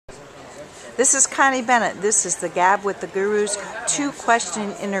This is Connie Bennett. This is the Gab with the Gurus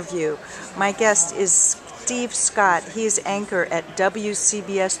two-question interview. My guest is Steve Scott. He is anchor at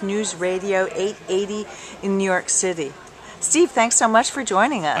WCBS News Radio 880 in New York City. Steve, thanks so much for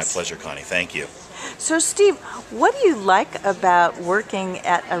joining us. My pleasure, Connie. Thank you. So, Steve, what do you like about working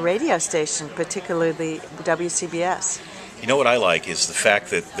at a radio station, particularly WCBS? You know what I like is the fact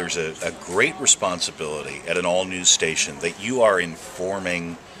that there's a great responsibility at an all-news station that you are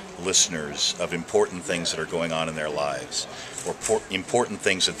informing listeners of important things that are going on in their lives, or important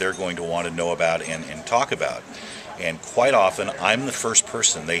things that they're going to want to know about and talk about. And quite often, I'm the first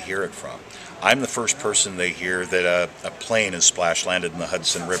person they hear it from. I'm the first person they hear that a plane has splash landed in the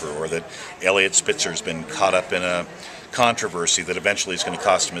Hudson River, or that Eliot Spitzer's been caught up in a controversy that eventually is going to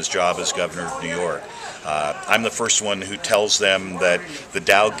cost him his job as governor of New York. I'm the first one who tells them that the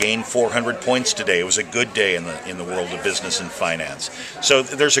Dow gained 400 points today. It was a good day in the world of business and finance. So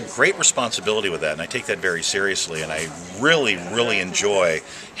there's a great responsibility with that, and I take that very seriously, and I really, really enjoy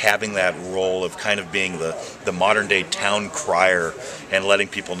having that role of kind of being the modern-day town crier and letting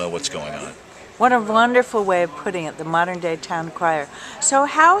people know what's going on. What a wonderful way of putting it, the modern-day town crier. So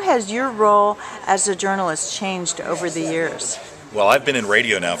how has your role as a journalist changed over the years? Well, I've been in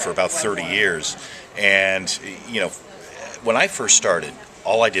radio now for about 30 years, and, you know, when I first started,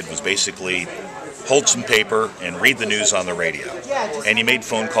 all I did was basically hold some paper and read the news on the radio. And you made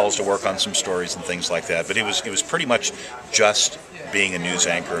phone calls to work on some stories and things like that, but it was pretty much just being a news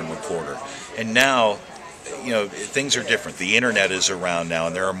anchor and reporter. And now, you know, things are different. The internet is around now,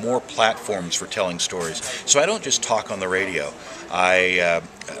 and there are more platforms for telling stories. So I don't just talk on the radio. I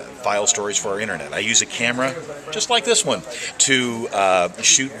file stories for our internet. I use a camera, just like this one, to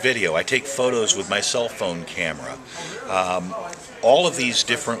shoot video. I take photos with my cell phone camera. All of these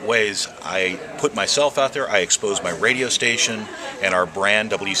different ways, I put myself out there. I expose my radio station and our brand,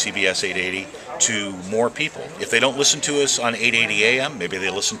 WCBS 880, to more people. If they don't listen to us on 880 AM, maybe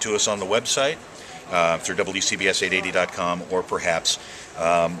they listen to us on the website. Through WCBS880.com, or perhaps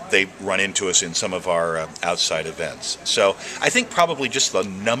they run into us in some of our outside events. So I think probably just the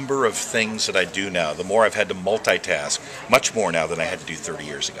number of things that I do now, the more I've had to multitask, much more now than I had to do 30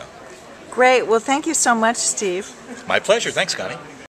 years ago. Great. Well, thank you so much, Steve. My pleasure. Thanks, Connie.